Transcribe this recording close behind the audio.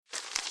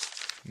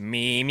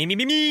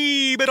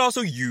Me, but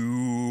also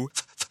you.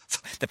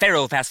 The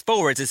Pharaoh fast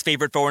forwards his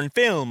favorite foreign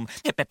film,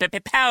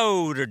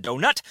 Powder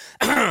Donut.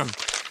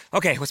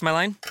 Okay, what's my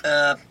line?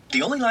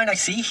 The only line I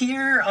see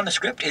here on the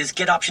script is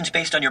get options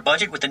based on your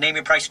budget with the Name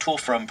Your Price tool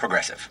from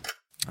Progressive.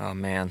 Oh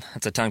man,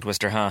 that's a tongue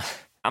twister, huh?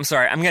 I'm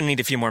sorry, I'm gonna need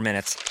a few more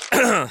minutes.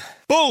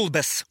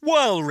 Bulbous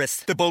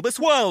Walrus, the Bulbous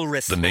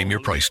Walrus. The Name Your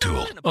Price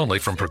tool, only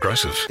from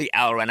Progressive. The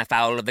owl ran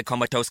afoul of the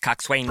comatose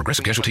coxswain.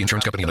 Progressive Casualty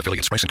Insurance Company and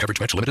affiliates. Price and coverage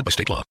match limited by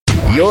state law.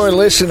 You're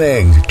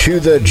listening to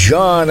the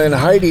John and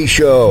Heidi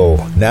Show.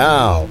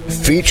 Now,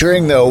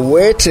 featuring the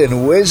wit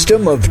and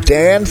wisdom of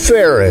Dan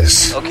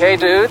Farris. Okay,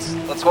 dudes,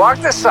 let's walk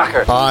this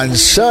sucker. On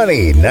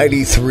Sunny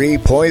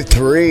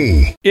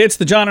 93.3. It's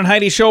the John and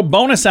Heidi Show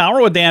bonus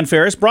hour with Dan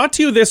Farris, brought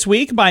to you this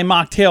week by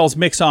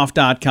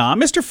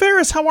MocktailsMixOff.com. Mr.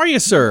 Farris, how are you,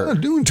 sir?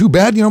 Not doing too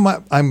bad. You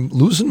know, I'm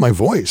losing my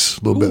voice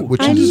a little bit, which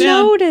I is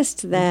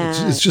noticed that.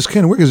 it's just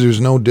kind of weird because there's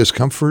no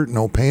discomfort,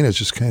 no pain. It's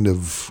just kind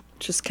of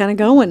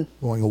going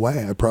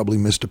away. I probably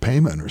missed a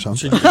payment or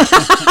something.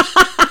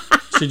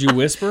 Should you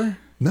whisper?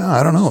 No,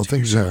 I don't know.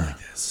 Things are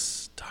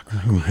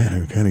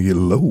kind of get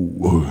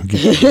low.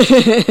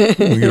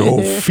 Get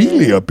all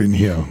feely up in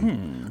here.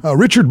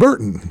 Richard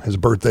Burton has a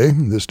birthday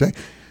this day.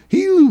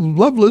 He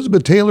loved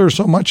Elizabeth Taylor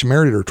so much, he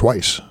married her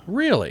twice.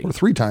 Really? Or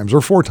 3 times, or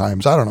 4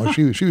 times. I don't know.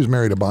 She was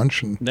married a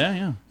bunch. And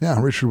Yeah,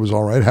 Richard was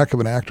all right. Heck of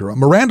an actor.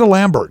 Miranda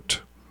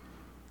Lambert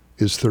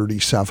is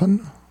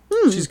 37.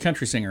 She's a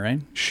country singer, right?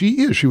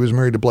 She is. She was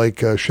married to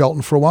Blake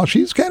Shelton for a while.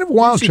 She's kind of a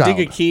wild child.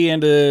 Dig a key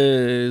into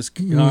his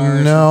car?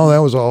 No, that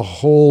was a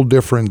whole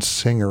different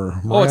singer.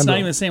 It's not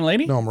even the same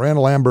lady? No, Miranda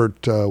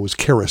Lambert was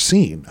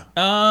Kerosene.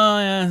 Oh,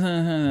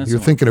 yeah. You're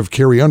thinking of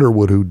Carrie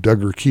Underwood, who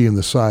dug her key in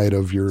the side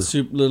of your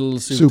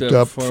souped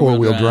up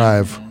four-wheel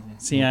drive.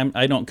 See,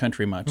 I don't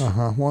country much.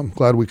 Well, I'm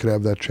glad we could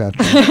have that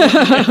chat.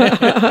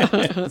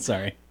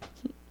 Sorry.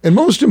 And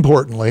most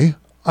importantly,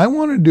 I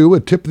want to do a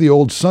tip of the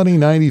old Sunny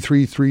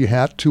 93.3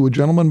 hat to a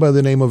gentleman by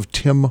the name of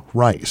Tim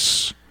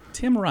Rice.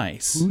 Tim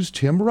Rice? Who's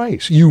Tim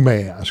Rice? You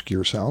may ask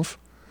yourself.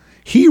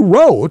 He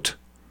wrote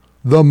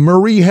the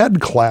Murray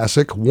Head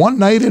classic, One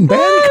Night in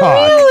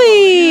Bangkok.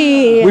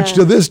 Really? Which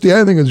to this day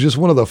I think is just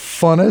one of the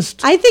funnest.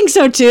 I think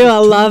so too. I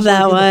love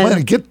that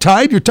one. Get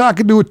tied, you're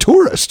talking to a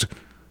tourist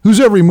whose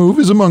every move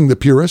is among the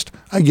purest.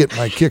 I get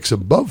my kicks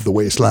above the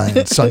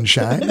waistline,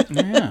 sunshine.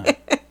 Yeah.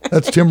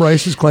 That's Tim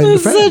Rice's claim to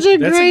fame. Such a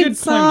That's great a good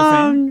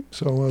song. claim to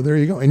So there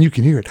you go. And you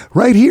can hear it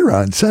right here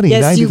on Sunny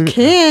 93. Yes, you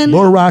can.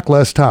 More rock,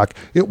 less talk.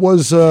 It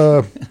was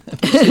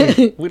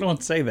fame. We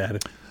don't say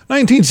that.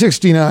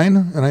 1969,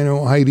 and I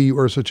know, Heidi, you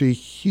are such a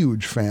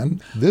huge fan.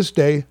 This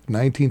day,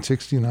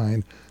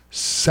 1969,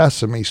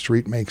 Sesame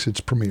Street makes its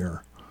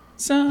premiere.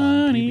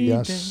 Sunny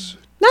PBS.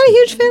 Not a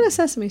huge fan of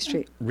Sesame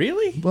Street.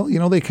 Really? Well, you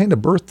know, they kind of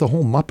birthed the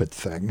whole Muppet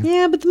thing.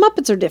 Yeah, but the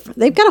Muppets are different.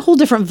 They've got a whole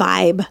different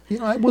vibe. You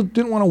know, I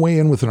didn't want to weigh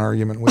in with an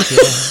argument with you.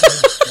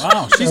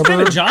 Wow, she's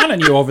kind of John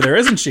and you over there,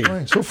 isn't she?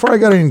 Right, so far, I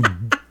got to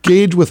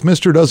engage with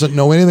Mr. Doesn't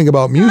Know Anything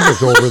About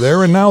Music over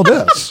there, and now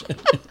this.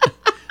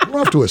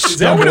 We're off to a Is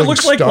that what it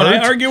looks like when I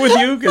argue with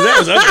you? Because that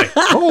was ugly.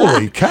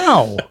 Holy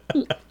cow.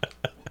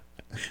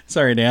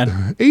 Sorry, Dan.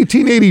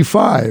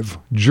 1885,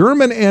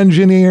 German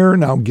engineer,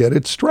 now get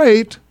it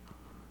straight.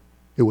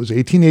 It was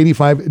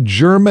 1885,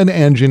 German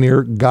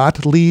engineer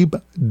Gottlieb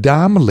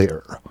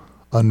Daimler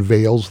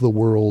unveils the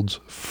world's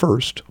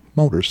first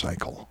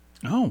motorcycle.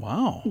 Oh,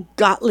 wow.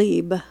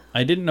 Gottlieb.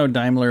 I didn't know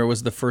Daimler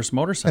was the first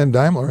motorcycle. And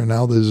Daimler, and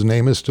now his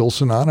name is still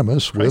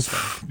synonymous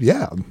with,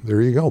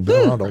 there you go,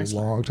 been around a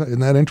long time. Isn't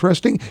that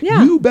interesting?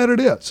 Yeah. You bet it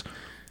is.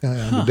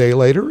 And a day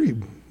later, he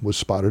was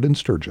spotted in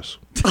Sturgis.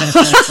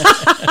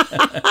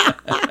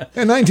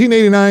 In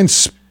 1989,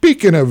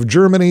 speaking of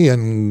Germany,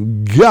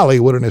 and golly,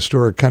 what an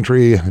historic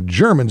country,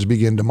 Germans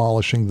begin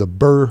demolishing the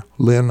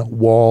Berlin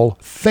Wall.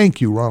 Thank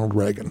you, Ronald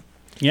Reagan.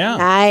 Yeah.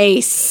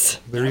 Nice.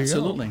 There you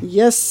Absolutely. go.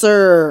 Yes,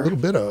 sir. A little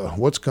bit of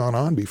what's gone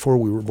on before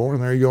we were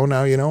born. There you go.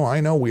 Now, you know,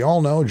 I know, we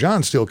all know.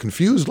 John's still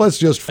confused. Let's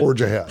just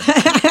forge ahead.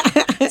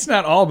 It's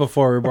not all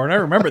before we were born. I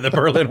remember the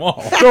Berlin Wall.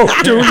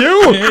 Oh, do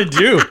you? I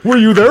do. Were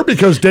you there?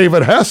 Because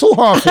David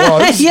Hasselhoff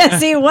was.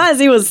 Yes, he was.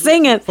 He was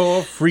singing.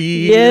 For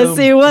freedom. Yes,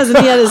 he was. And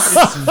he had his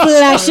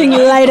flashing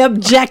light-up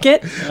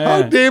jacket.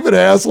 How David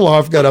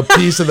Hasselhoff got a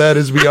piece of that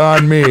is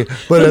beyond me.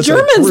 But The it's a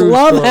Germans true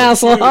love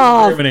story.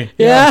 Hasselhoff. Germany.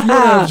 Yeah. If you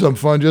want to have some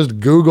fun, just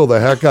Google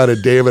the heck out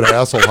of David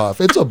Hasselhoff.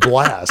 It's a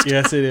blast.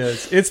 Yes, it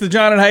is. It's the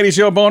John and Heidi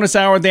Show bonus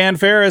hour with Dan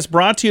Farris,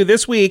 brought to you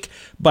this week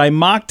by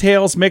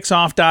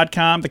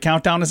MocktailsMixOff.com. The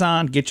countdown is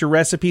on. Get your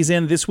recipes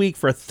in this week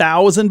for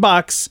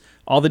 $1,000.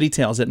 All the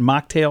details at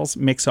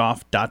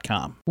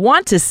MocktailsMixOff.com.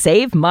 Want to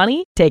save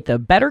money? Take the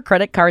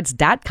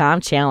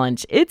BetterCreditCards.com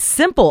challenge. It's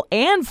simple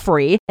and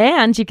free,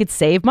 and you could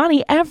save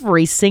money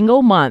every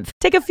single month.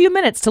 Take a few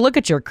minutes to look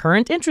at your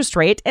current interest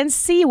rate and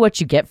see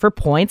what you get for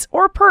points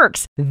or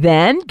perks.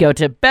 Then go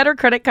to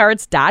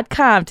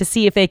BetterCreditCards.com to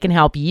see if they can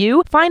help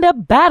you find a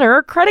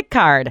better credit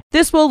card.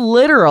 This will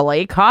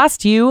literally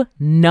cost you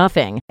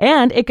nothing,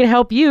 and it could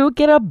help you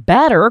get a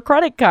better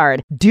credit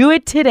card. Do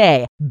it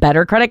today.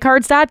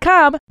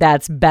 BetterCreditCards.com. That's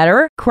That's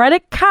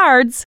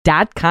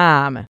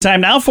bettercreditcards.com.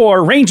 Time now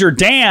for Ranger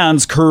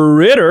Dan's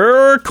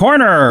Critter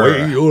Corner.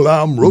 Well,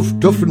 I'm rough,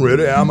 tough, and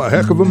ready. I'm a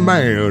heck of a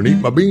man. Eat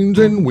my beans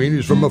and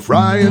weenies from a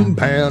frying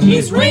pan.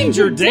 He's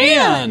Ranger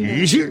Dan.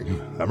 Easy.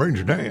 I'm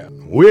Ranger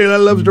Dan. Well, I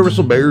love to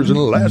wrestle bears and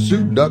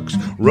lasso ducks.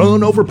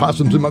 Run over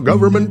possums in my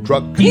government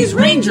truck. He's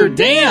Ranger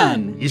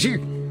Dan. Easy.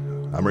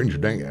 I'm Ranger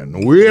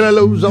Dan. Well, I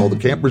loves all the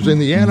campers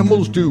and the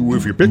animals, too.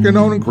 If you're picking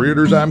on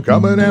critters, I'm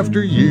coming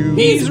after you.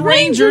 He's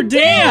Ranger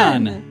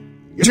Dan.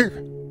 Yes, sir.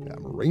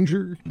 I'm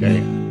Ranger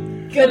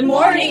Dan. Good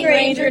morning,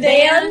 Ranger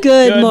Dan.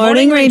 Good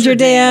morning, Ranger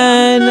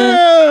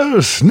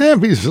Dan.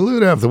 Snappy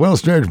salute off the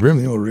well-stretched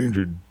brim, the old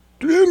Ranger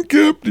Dan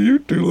Cup to you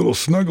two little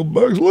snuggle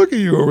bugs. Look at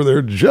you over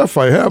there, Jeff.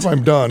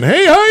 I'm done.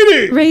 Hey,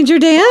 Heidi. Ranger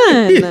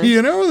Dan.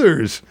 You know,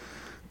 there's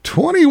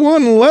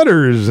 21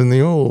 letters in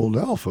the old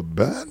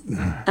alphabet.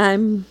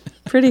 I'm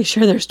pretty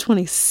sure there's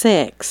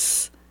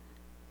 26.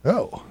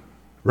 Oh,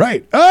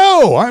 right.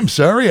 Oh, I'm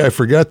sorry. I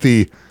forgot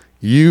the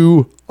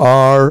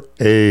U-R-A-Q-T.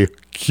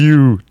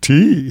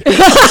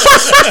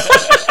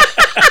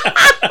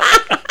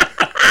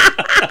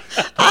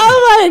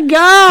 Oh, my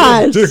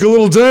gosh. Took a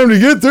little time to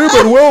get there,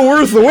 but well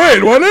worth the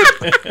wait, wasn't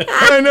it?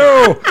 I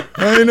know.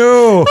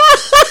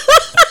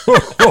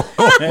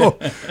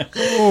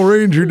 Oh,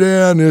 Ranger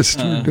Dan is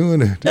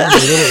doing a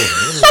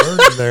little burn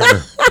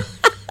there.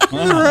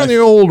 Around the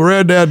old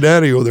Red Dad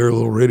Daddy over there,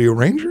 little Radio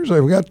Rangers,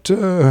 I've got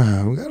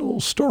a little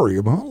story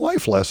about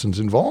life lessons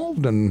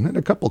involved, and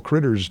a couple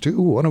critters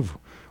too. One of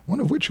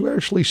which who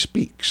actually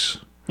speaks.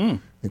 I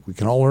think we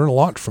can all learn a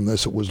lot from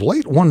this. It was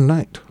late one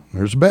night.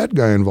 There's a bad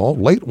guy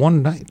involved. Late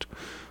one night,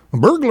 a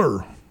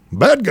burglar,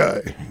 bad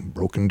guy,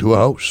 broke into a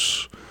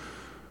house.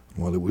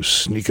 While he was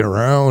sneaking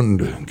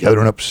around,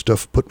 gathering up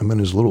stuff, putting them in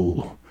his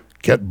little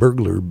cat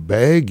burglar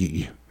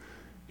baggie,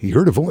 he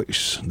heard a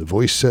voice. And the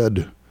voice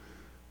said,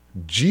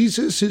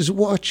 "Jesus is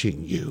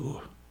watching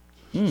you."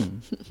 He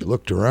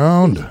looked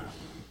around,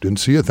 didn't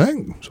see a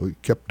thing. So he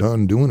kept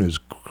on doing his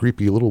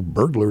creepy little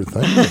burglar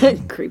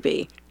thing.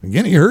 Creepy.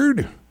 Again, he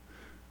heard,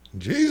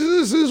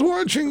 "Jesus is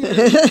watching you."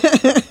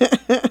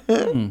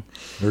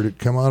 Heard it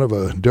come out of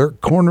a dark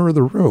corner of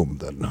the room.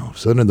 Then all of a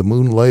sudden, the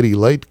moonlighty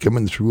light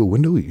coming through a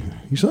window,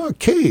 he saw a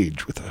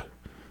cage with a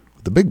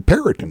big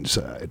parrot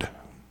inside.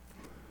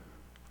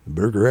 The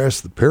burglar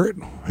asked the parrot,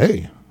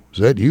 "Hey, was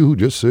that you who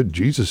just said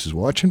Jesus is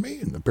watching me?"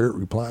 And the parrot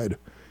replied,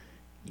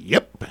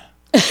 "Yep."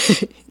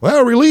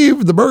 Well,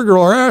 relieved, the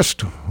burglar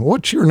asked,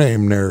 "What's your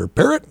name there,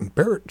 parrot?" And the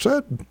parrot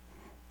said,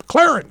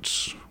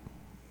 "Clarence."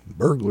 The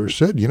burglar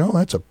said, "You know,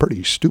 that's a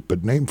pretty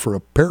stupid name for a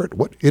parrot.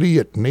 What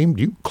idiot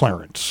named you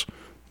Clarence?"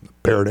 The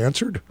parrot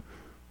answered,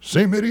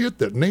 "Same idiot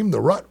that named the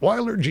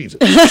Rottweiler Jesus."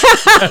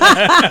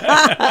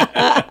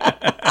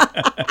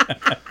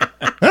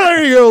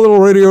 There you go, little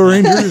Radio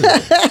Rangers.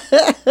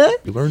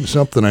 You learned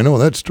something. I know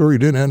that story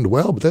didn't end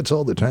well, but that's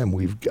all the time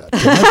we've got.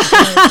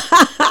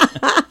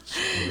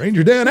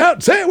 Ranger Dan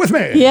out. Say it with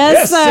me.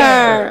 Yes,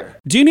 sir.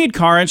 Do you need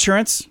car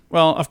insurance?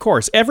 Well, of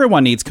course,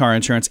 everyone needs car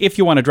insurance if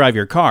you want to drive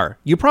your car.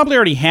 You probably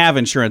already have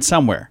insurance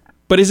somewhere.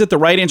 But is it the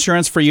right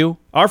insurance for you?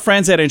 Our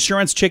friends at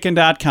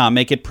InsuranceChicken.com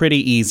make it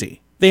pretty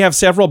easy. They have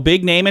several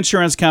big-name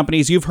insurance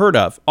companies you've heard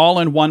of, all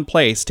in one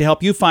place to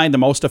help you find the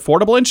most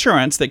affordable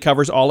insurance that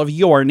covers all of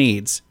your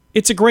needs.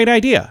 It's a great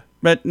idea,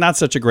 but not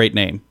such a great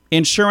name.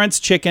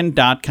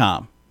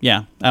 InsuranceChicken.com.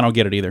 Yeah, I don't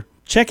get it either.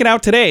 Check it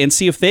out today and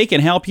see if they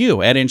can help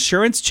you at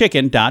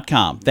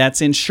InsuranceChicken.com.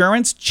 That's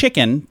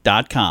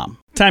InsuranceChicken.com.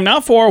 Time now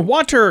for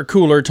Water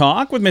Cooler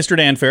Talk with Mr.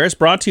 Dan Farris,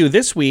 brought to you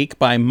this week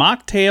by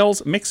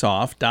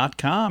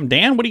MocktailsMixOff.com.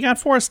 Dan, what do you got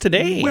for us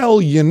today?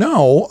 Well, you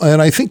know,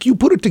 and I think you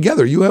put it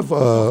together. You have,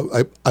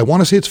 I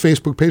want to say it's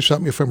Facebook page.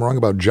 Stop me if I'm wrong,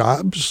 about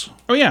jobs.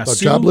 Oh, yeah. About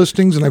job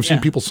listings, and I've seen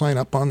people sign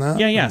up on that.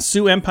 Yeah.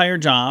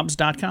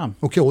 SiouxEmpireJobs.com.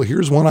 Okay, well,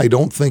 here's one. I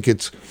don't think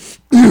it's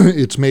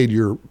made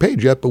your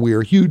page yet, but we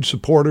are huge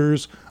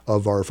supporters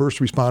of our first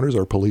responders,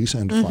 our police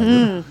and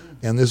fire.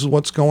 And this is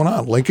what's going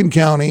on. Lincoln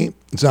County,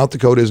 South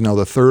Dakota, is now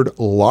the third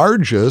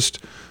largest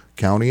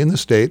county in the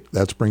state.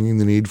 That's bringing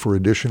the need for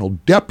additional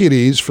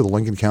deputies for the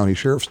Lincoln County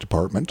Sheriff's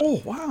Department.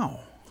 Oh, wow.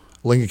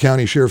 Lincoln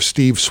County Sheriff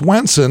Steve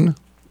Swenson,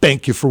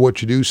 thank you for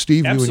what you do,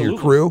 Steve, Absolutely. you and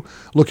your crew,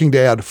 looking to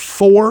add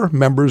 4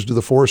 members to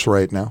the force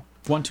right now.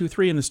 1, 2,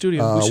 3 in the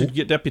studio. We should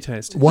get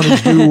deputized. One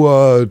is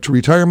due to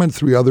retirement.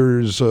 3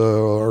 others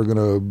are going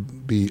to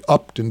be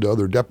upped into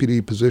other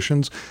deputy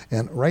positions.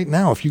 And right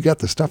now, if you got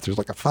the stuff, there's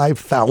like a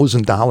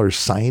 $5,000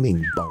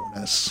 signing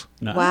bonus.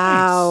 Nice.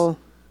 Wow.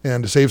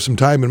 And to save some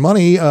time and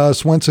money,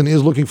 Swenson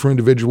is looking for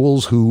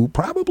individuals who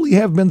probably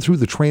have been through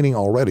the training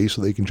already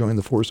so they can join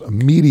the force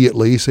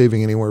immediately,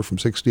 saving anywhere from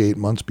 6 to 8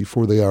 months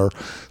before they are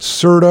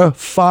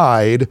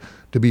certified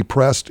to be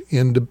pressed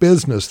into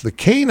business. The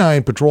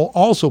Canine Patrol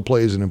also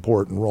plays an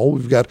important role.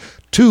 We've got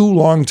 2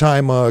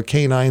 longtime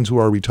canines who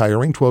are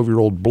retiring.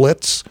 12-year-old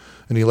Blitz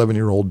and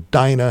 11-year-old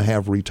Dinah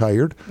have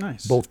retired.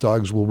 Nice. Both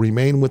dogs will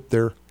remain with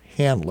their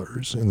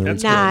handlers in their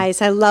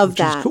Nice. I love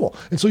that. which is cool.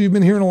 And so you've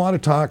been hearing a lot of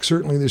talk,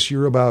 certainly this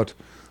year, about,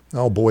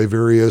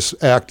 various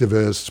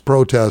activists,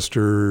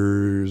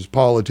 protesters,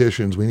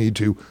 politicians. We need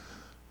to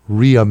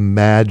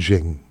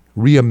reimagine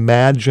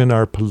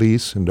our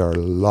police and our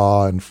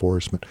law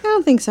enforcement. I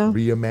don't think so.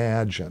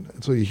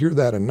 Reimagine. So you hear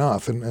that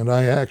enough, and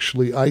I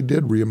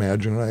did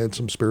reimagine, and I had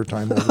some spare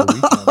time over the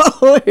weekend.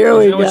 Oh, here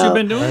we go. What you've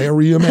been doing? I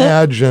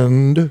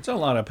reimagined It's a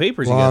lot of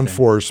papers you law got there.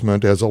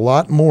 enforcement as a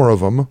lot more of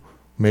them,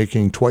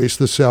 making twice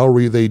the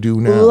salary they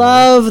do now.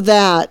 Love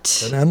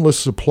that. An endless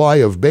supply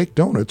of baked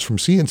donuts from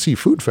C&C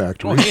Food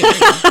Factory.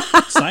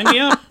 Sign me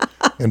up.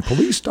 And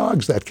police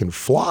dogs that can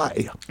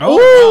fly. Oh, Ooh,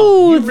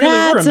 wow. You really were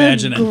that's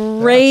imagining. a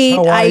great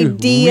How I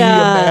idea.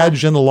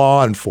 reimagine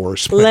law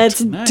enforcement. Let's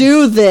do How are we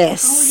going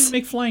this. to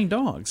make flying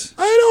dogs?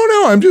 I don't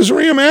know. I'm just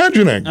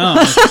reimagining. Oh,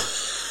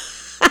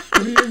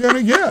 What are you going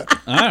to get?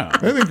 I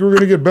don't know. I think we're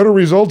going to get better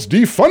results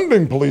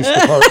defunding police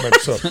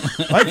departments. So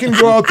I can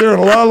go out there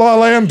and la la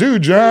land too,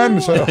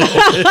 John. So.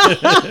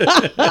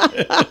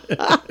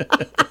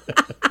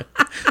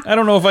 I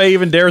don't know if I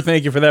even dare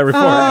thank you for that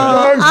report.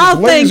 I'll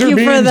thank laser you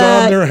beams for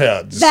that. on their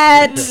heads.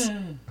 That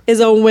is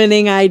a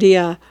winning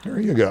idea. There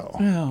you go.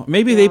 Well,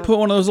 maybe they put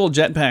one of those little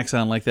jetpacks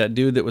on like that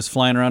dude that was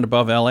flying around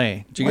above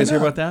L.A. Did you guys hear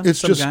about that? It's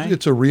Some guy?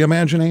 it's a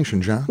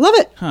reimagination, John. Love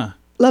it. Huh.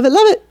 Love it.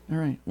 Love it. All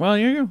right. Well,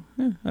 here you go.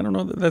 Yeah, I don't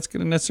know that that's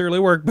going to necessarily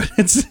work, but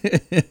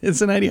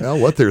it's an idea. Well,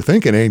 what they're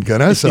thinking ain't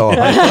gonna, so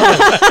I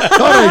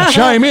thought I'd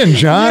chime in,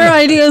 John. Your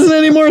idea isn't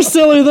any more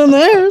silly than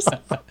theirs.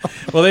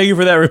 Well, thank you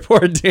for that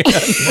report, Dan.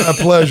 My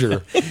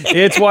pleasure.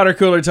 It's Water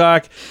Cooler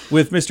Talk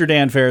with Mr.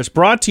 Dan Farris,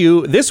 brought to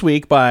you this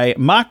week by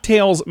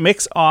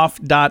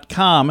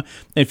mocktailsmixoff.com. And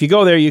if you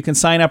go there, you can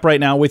sign up right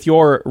now with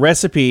your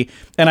recipe.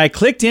 And I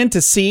clicked in to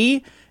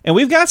see, and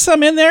we've got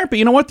some in there, but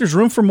you know what? There's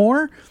room for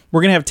more. We're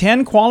going to have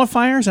 10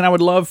 qualifiers, and I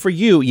would love for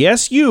you,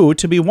 yes, you,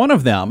 to be one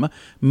of them.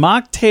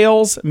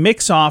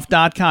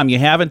 Mocktailsmixoff.com. You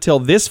have until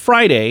this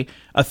Friday.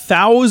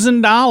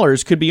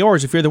 $1,000 could be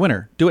yours if you're the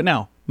winner. Do it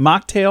now.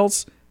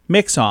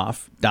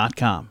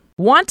 Mocktailsmixoff.com.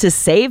 Want to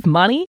save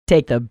money?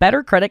 Take the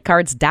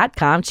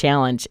bettercreditcards.com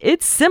challenge.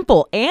 It's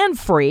simple and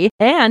free,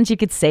 and you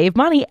could save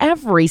money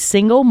every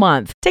single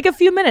month. Take a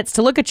few minutes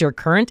to look at your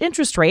current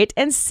interest rate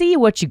and see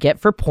what you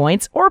get for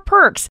points or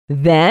perks.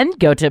 Then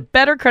go to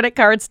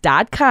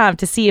bettercreditcards.com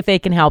to see if they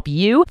can help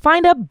you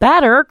find a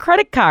better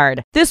credit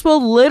card. This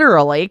will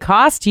literally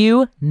cost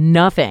you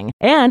nothing,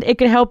 and it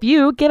could help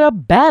you get a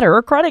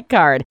better credit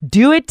card.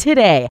 Do it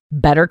today.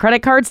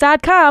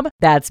 Bettercreditcards.com.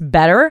 That's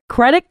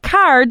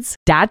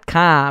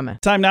bettercreditcards.com.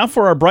 Time now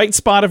for our bright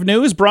spot of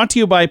news, brought to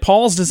you by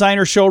Paul's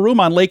Designer Showroom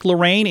on Lake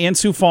Lorraine in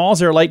Sioux Falls.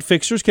 Their light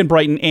fixtures can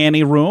brighten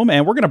any room,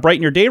 and we're going to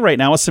brighten your day right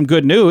now with some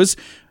good news.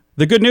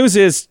 The good news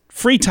is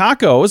free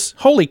tacos.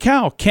 Holy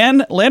cow.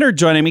 Ken Leonard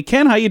joining me.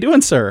 Ken, how you doing,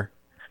 sir?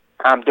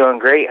 I'm doing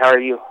great. How are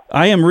you?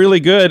 I am really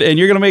good, and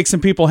you're going to make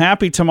some people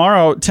happy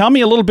tomorrow. Tell me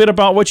a little bit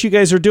about what you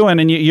guys are doing.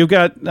 And you've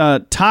got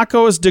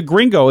Tacos de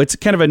Gringo. It's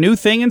kind of a new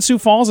thing in Sioux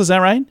Falls. Is that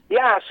right?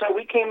 Yeah, so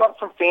we came up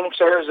from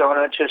Phoenix,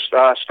 Arizona to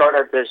start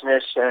our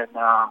business, and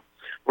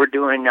we're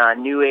doing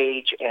new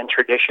age and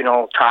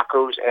traditional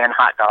tacos and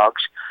hot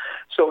dogs.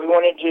 So we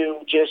wanted to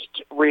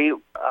just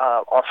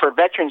for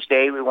Veterans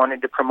Day, we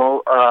wanted to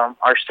promote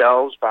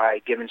ourselves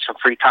by giving some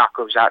free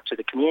tacos out to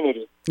the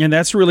community. And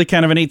that's really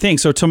kind of a neat thing.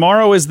 So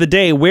tomorrow is the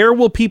day. Where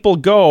will people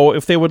go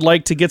if they would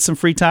like to get some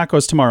free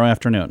tacos tomorrow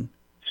afternoon?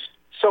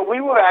 So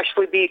we will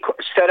actually be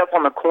set up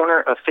on the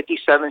corner of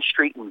 57th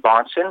Street in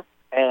Bonson,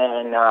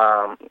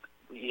 and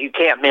you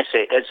can't miss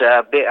it.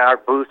 Our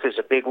booth is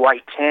a big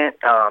white tent.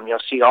 You'll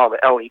see all the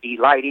LED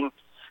lighting,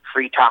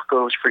 free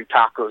tacos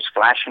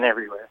flashing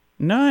everywhere.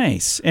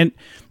 Nice. And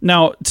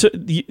now,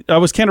 I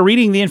was kind of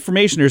reading the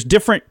information. There's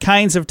different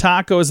kinds of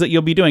tacos that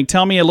you'll be doing.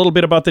 Tell me a little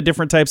bit about the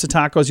different types of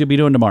tacos you'll be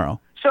doing tomorrow.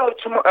 So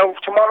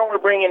tomorrow we're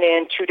bringing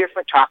in two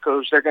different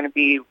tacos. They're going to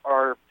be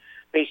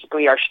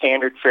basically our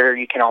standard fare.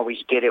 You can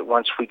always get it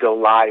once we go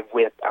live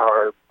with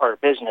our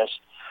business.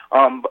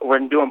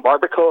 We're doing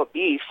barbacoa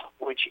beef,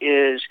 which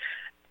is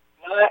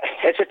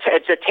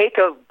it's a take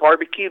of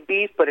barbecue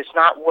beef, but it's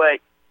not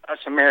what us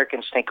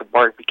Americans think of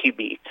barbecue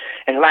beef.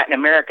 In Latin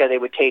America, they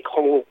would take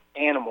whole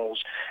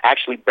animals,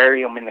 actually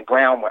bury them in the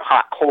ground with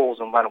hot coals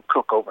and let them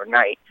cook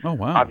overnight. Oh,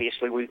 wow.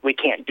 Obviously, we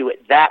can't do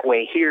it that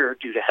way here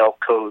due to health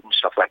code and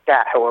stuff like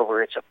that.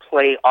 However, it's a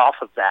play off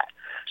of that.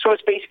 So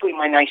it's basically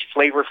my nice,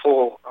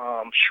 flavorful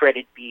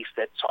shredded beef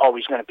that's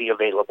always going to be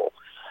available.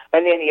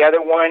 And then the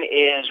other one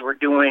is we're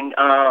doing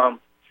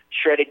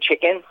shredded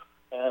chicken,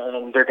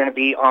 and they're going to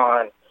be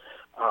on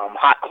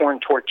hot corn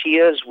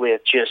tortillas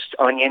with just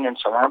onion and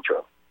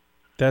cilantro.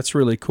 That's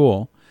really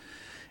cool.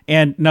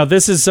 And now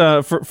this is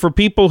for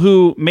people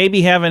who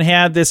maybe haven't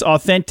had this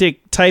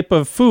authentic type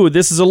of food.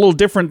 This is a little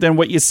different than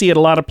what you see at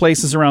a lot of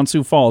places around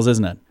Sioux Falls,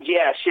 isn't it?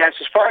 Yes. As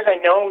far as I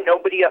know,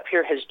 nobody up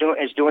here is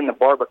doing the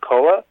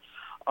barbacoa.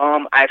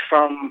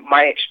 From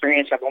my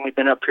experience, I've only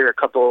been up here a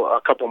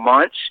couple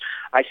months.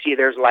 I see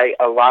there's like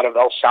a lot of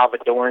El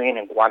Salvadorian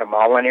and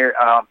Guatemalan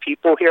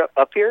people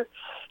up here.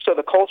 So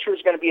the culture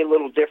is going to be a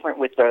little different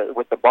with the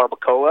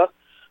barbacoa.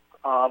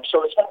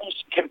 So it's going to be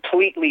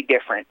completely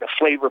different. The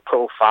flavor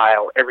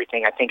profile,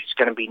 everything. I think it's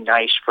going to be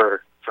nice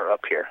for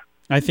up here.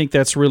 I think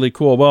that's really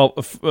cool. Well,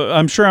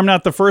 I'm sure I'm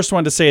not the first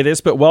one to say this,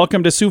 but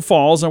welcome to Sioux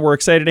Falls, and we're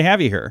excited to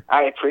have you here.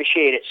 I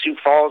appreciate it. Sioux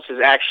Falls has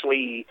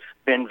actually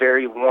been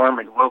very warm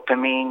and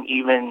welcoming.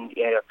 Even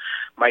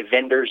my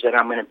vendors that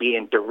I'm going to be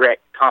in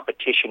direct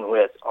competition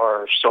with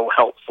are so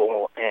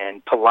helpful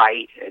and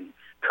polite and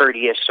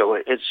courteous, so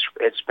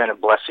it's been a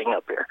blessing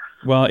up here.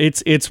 Well,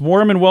 it's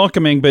warm and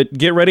welcoming, but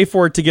get ready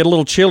for it to get a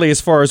little chilly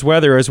as far as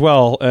weather as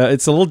well.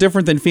 It's a little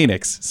different than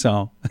Phoenix,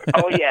 so.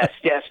 Oh, yes,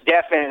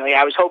 definitely.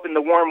 I was hoping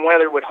the warm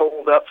weather would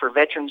hold up for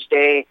Veterans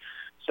Day,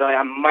 so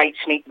I might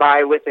sneak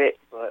by with it,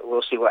 but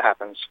we'll see what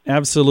happens.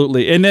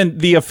 Absolutely. And then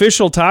the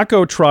official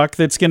taco truck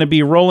that's going to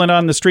be rolling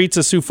on the streets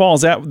of Sioux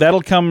Falls,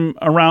 that'll come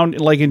around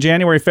like in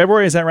January,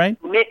 February, is that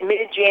right?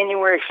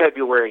 Mid-January,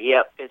 February,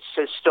 yep. It's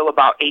still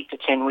about 8 to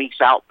 10 weeks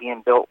out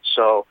being built,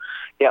 so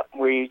yep,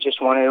 we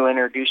just want to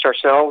introduce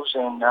ourselves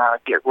and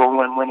get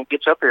rolling when it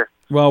gets up here.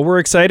 Well, we're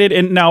excited.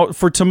 And now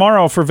for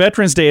tomorrow, for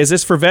Veterans Day, is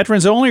this for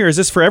veterans only or is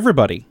this for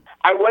everybody?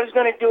 I was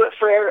going to do it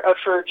for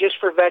just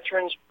for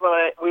veterans,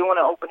 but we want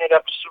to open it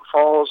up to Sioux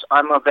Falls.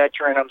 I'm a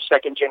veteran. I'm a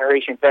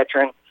second-generation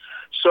veteran.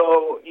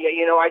 So,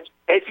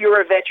 if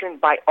you're a veteran,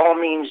 by all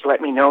means,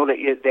 let me know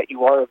that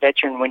you are a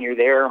veteran when you're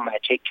there. I'm going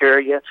to take care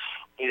of you.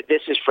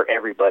 This is for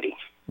everybody.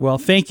 Well,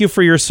 thank you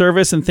for your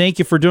service, and thank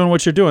you for doing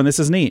what you're doing. This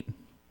is neat.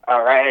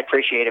 All right, I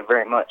appreciate it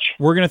very much.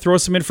 We're going to throw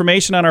some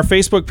information on our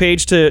Facebook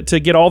page to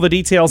get all the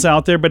details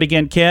out there. But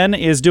again, Ken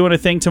is doing a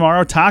thing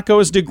tomorrow,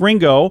 Tacos de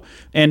Gringo,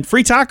 and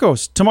free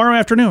tacos tomorrow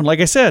afternoon. Like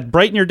I said,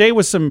 brighten your day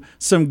with some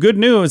good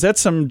news.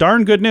 That's some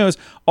darn good news.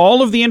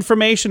 All of the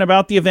information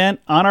about the event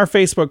on our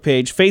Facebook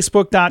page,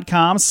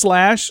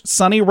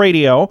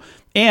 facebook.com/sunnyradio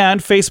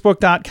and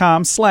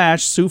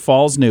facebook.com/Sioux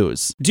Falls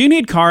News. Do you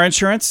need car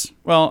insurance?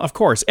 Well, of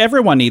course,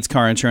 everyone needs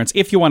car insurance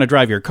if you want to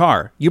drive your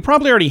car. You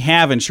probably already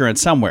have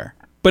insurance somewhere.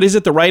 But is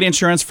it the right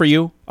insurance for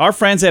you? Our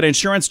friends at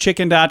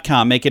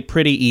InsuranceChicken.com make it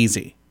pretty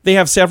easy. They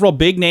have several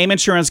big-name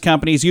insurance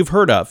companies you've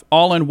heard of,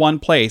 all in one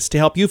place to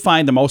help you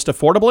find the most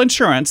affordable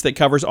insurance that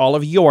covers all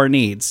of your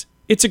needs.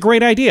 It's a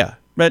great idea,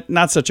 but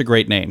not such a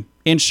great name.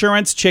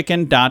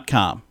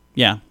 InsuranceChicken.com.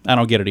 Yeah, I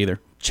don't get it either.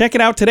 Check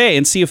it out today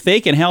and see if they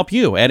can help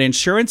you at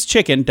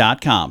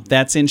InsuranceChicken.com.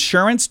 That's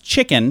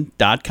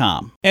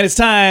InsuranceChicken.com. And it's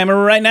time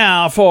right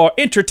now for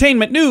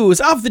entertainment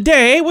news of the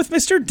day with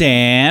Mr.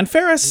 Dan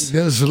Farris.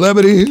 Yes,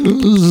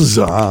 celebrities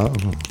are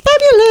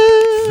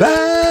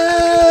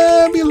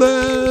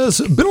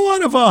fabulous. Been a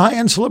lot of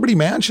high-end celebrity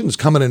mansions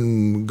coming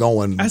and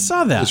going. I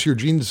saw that. This year,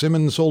 Gene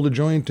Simmons sold a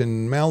joint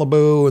in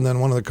Malibu, and then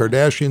one of the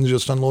Kardashians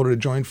just unloaded a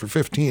joint for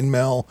 $15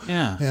 million.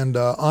 Yeah. And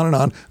on and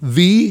on.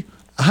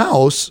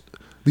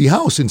 The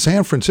house in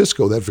San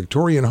Francisco, that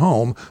Victorian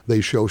home,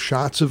 they show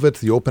shots of it,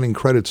 the opening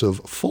credits of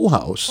Full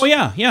House. Oh,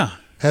 yeah.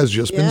 Has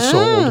just been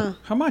sold.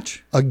 How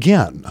much?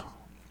 Again,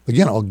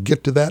 I'll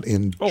get to that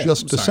in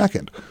just a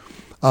second.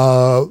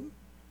 What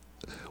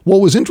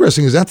was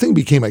interesting is that thing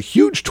became a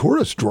huge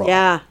tourist draw.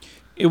 Yeah.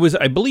 It was,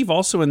 I believe,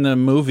 also in the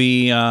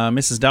movie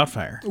Mrs.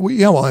 Doubtfire.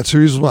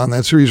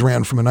 That series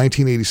ran from a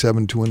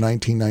 1987 to a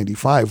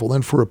 1995. Well,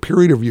 then for a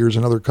period of years,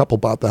 another couple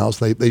bought the house.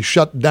 They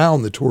shut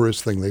down the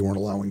tourist thing. They weren't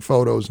allowing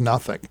photos,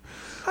 nothing.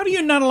 How do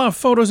you not allow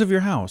photos of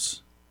your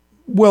house?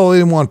 Well, they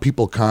didn't want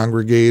people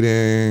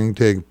congregating,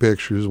 taking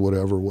pictures,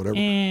 whatever.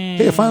 Hey,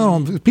 if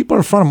people are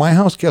in front of my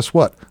house, guess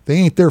what? They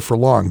ain't there for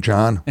long,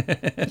 John.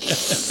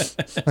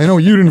 I know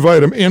you'd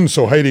invite them in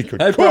so Heidi could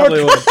cook.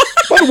 Probably would.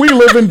 But we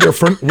live in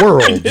different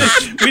worlds.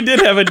 We did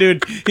have a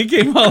dude. He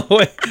came all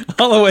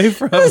the way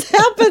from. This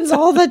happens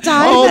all the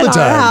time. All the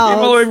time.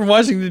 Came all the way from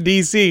Washington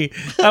D.C.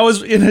 I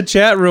was in a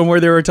chat room where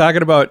they were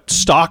talking about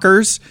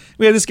stalkers.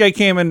 We had this guy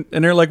came in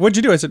and they're like, "What'd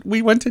you do?" I said,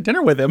 "We went to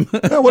dinner with him."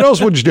 Yeah, what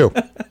else would you do?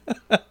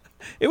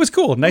 It was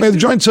cool. Nice. The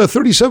joint's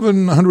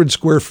 3,700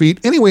 square feet.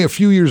 Anyway, a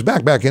few years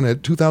back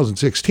in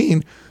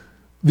 2016.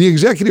 The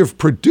executive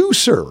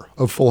producer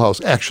of Full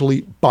House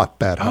actually bought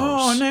that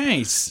house. Oh,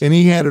 nice. And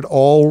he had it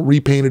all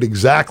repainted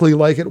exactly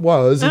like it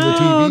was in the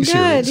TV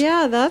series.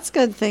 Yeah, that's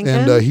good thinking.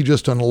 And he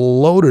just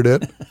unloaded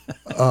it.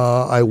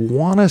 I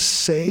want to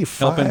say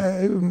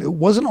it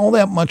wasn't all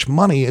that much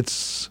money.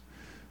 It's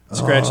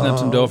scratching up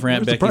some dough for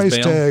Aunt Becky's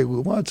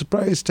bail. What's the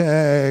price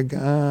tag?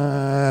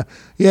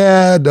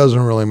 It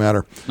doesn't really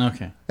matter.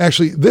 Okay.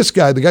 Actually, this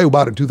guy, the guy who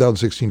bought it in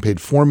 2016, paid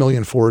 $4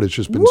 million for it. It's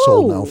just been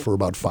sold now for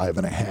about $5.5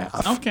 million.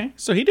 Okay,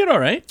 so he did all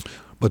right.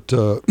 But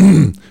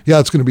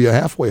it's going to be a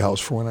halfway house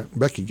for when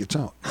Becky gets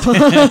out. And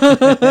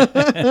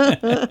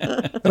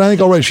I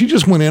think already she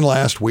just went in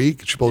last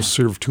week. She's supposed to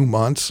serve 2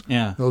 months.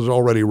 Yeah, those are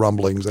already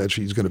rumblings that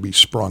she's going to be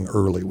sprung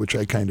early, which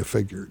I kind of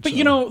figured. But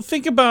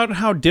think about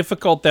how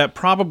difficult that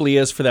probably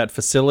is for that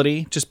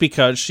facility, just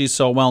because she's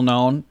so well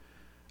known.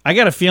 I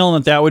got a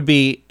feeling that would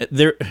be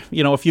there.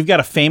 If you've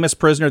got a famous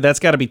prisoner, that's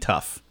got to be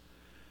tough.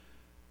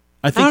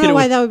 I don't know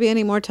why that would be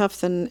any more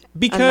tough than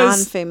a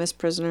non-famous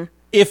prisoner.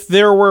 If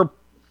there were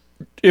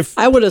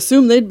I would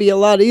assume they'd be a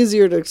lot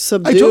easier to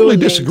subdue. I totally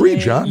disagree,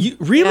 John.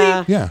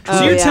 Really? Yeah.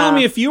 So you're telling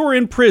me if you were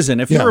in prison,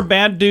 if you were a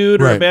bad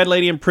dude or a bad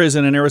lady in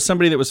prison and there was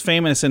somebody that was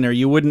famous in there,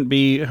 you wouldn't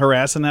be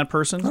harassing that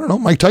person? I don't know.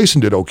 Mike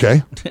Tyson did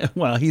okay.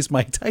 Well, he's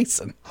Mike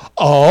Tyson.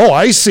 Oh,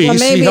 I see. Well,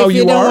 maybe see how if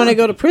you don't are? want to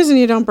go to prison,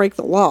 you don't break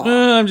the law.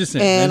 I'm just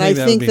saying. And I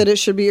think that it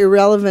should be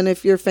irrelevant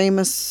if you're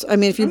famous. I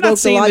mean, if you broke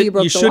the law, you broke the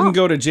law. You shouldn't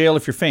go to jail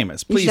if you're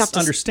famous. Please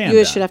understand that.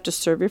 You should have to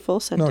serve your full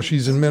sentence. No,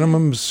 she's in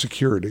minimum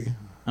security.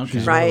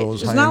 Okay. Right.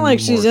 It's not like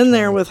she's in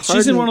there with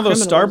She's in one of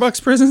those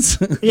Starbucks prisons?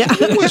 Yeah.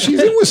 Well,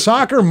 she's in with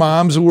soccer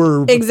moms who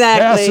were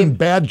Exactly. passing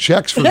bad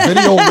checks for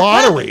video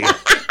lottery.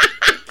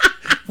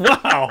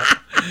 Wow.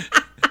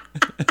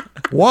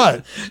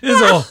 What?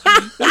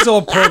 This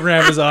whole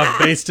program is off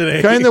base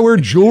today. Kind that wear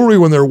jewelry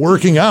when they're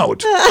working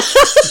out.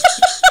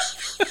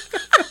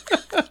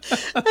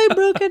 I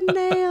broke a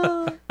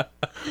nail.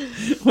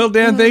 Well,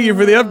 Dan, thank you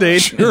for the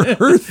update.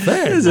 Sure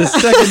thing. This is the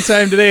second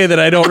time today that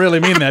I don't really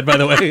mean that, by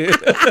the way.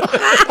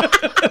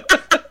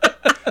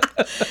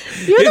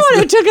 You're the one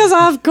who took us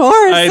off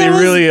course. I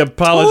really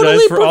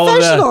apologize for all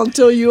of that.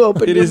 Until you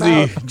opened It your is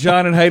mouth. the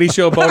John and Heidi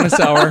Show bonus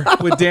hour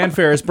with Dan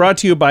Farris, brought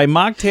to you by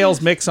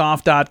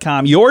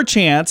mocktailsmixoff.com. Your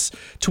chance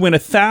to win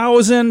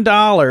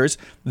 $1,000.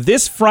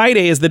 This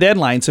Friday is the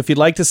deadline, so if you'd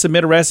like to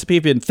submit a recipe,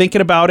 if you've been thinking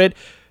about it,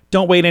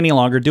 don't wait any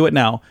longer. Do it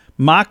now.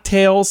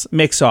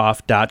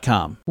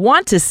 mocktailsmixoff.com.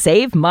 Want to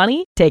save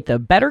money? Take the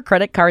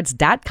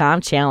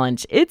bettercreditcards.com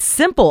challenge. It's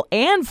simple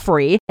and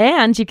free,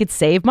 and you could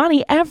save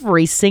money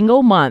every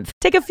single month.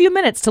 Take a few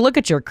minutes to look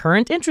at your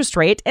current interest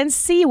rate and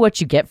see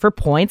what you get for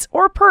points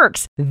or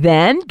perks.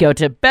 Then go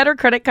to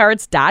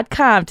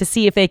bettercreditcards.com to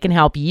see if they can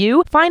help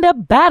you find a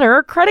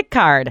better credit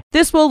card.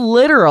 This will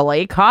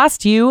literally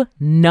cost you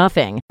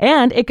nothing,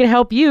 and it could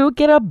help you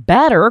get a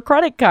better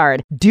credit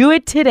card. Do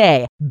it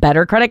today.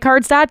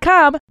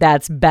 bettercreditcards.com.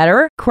 That's bettercreditcards.com.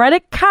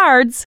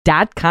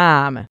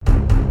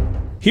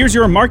 Here's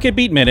your Market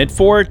Beat Minute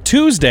for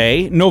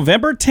Tuesday,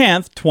 November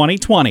 10th,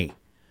 2020.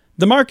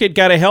 The market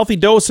got a healthy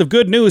dose of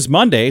good news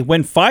Monday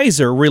when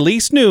Pfizer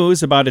released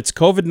news about its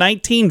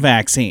COVID-19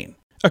 vaccine.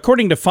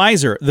 According to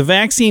Pfizer, the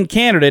vaccine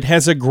candidate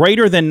has a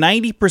greater than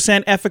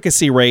 90%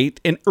 efficacy rate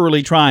in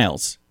early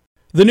trials.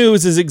 The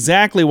news is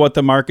exactly what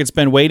the market's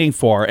been waiting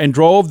for and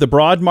drove the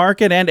broad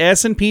market and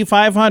S&P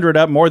 500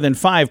 up more than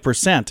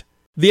 5%.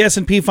 The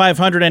S&P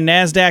 500 and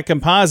NASDAQ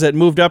Composite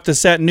moved up to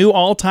set new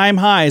all-time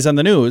highs on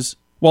the news,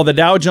 while the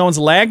Dow Jones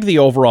lagged the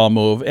overall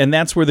move, and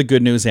that's where the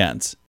good news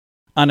ends.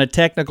 On a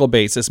technical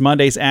basis,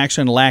 Monday's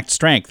action lacked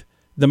strength.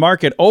 The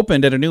market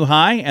opened at a new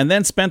high and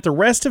then spent the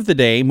rest of the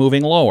day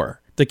moving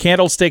lower. The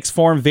candlestick's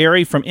form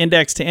vary from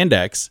index to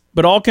index,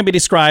 but all can be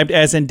described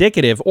as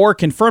indicative or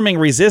confirming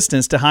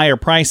resistance to higher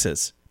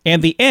prices,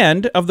 and the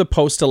end of the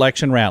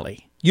post-election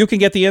rally. You can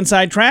get the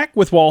inside track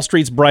with Wall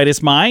Street's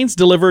brightest minds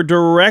delivered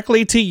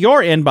directly to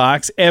your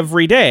inbox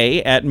every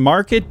day at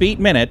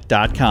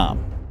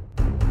marketbeatminute.com.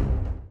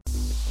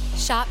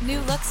 Shop new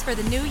looks for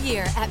the new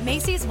year at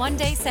Macy's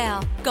one-day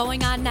sale.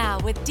 Going on now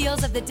with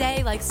deals of the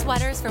day like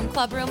sweaters from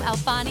Clubroom,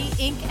 Alfani,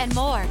 Inc., and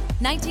more.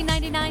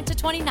 $19.99 to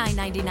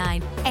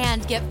 $29.99.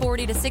 And get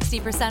 40 to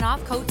 60%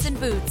 off coats and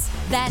boots.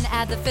 Then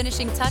add the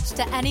finishing touch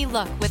to any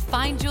look with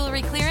fine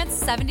jewelry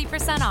clearance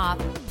 70% off.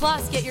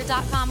 Plus, get your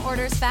 .com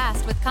orders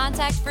fast with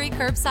contact-free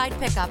curbside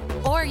pickup.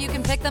 Or you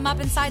can pick them up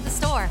inside the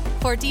store.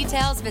 For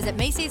details, visit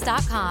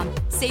Macy's.com.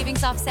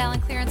 Savings off sale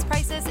and clearance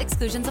prices.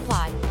 Exclusions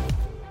apply.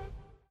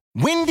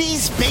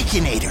 Wendy's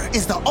Baconator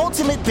is the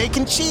ultimate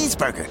bacon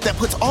cheeseburger that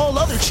puts all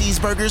other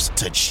cheeseburgers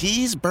to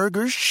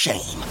cheeseburger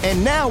shame.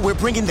 And now we're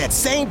bringing that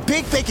same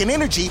big bacon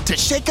energy to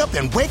shake up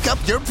and wake up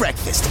your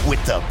breakfast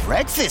with the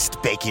Breakfast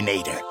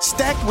Baconator.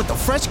 Stacked with the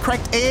fresh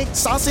cracked egg,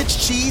 sausage,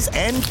 cheese,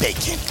 and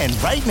bacon. And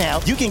right now,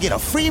 you can get a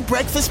free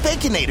Breakfast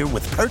Baconator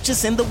with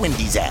purchase in the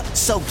Wendy's app.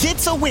 So get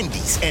to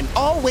Wendy's and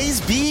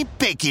always be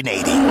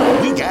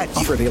baconating. We got you.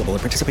 Offer available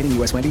at participating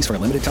U.S. Wendy's for a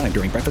limited time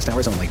during breakfast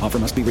hours only. Offer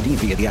must be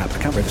redeemed via the app.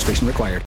 Account registration required.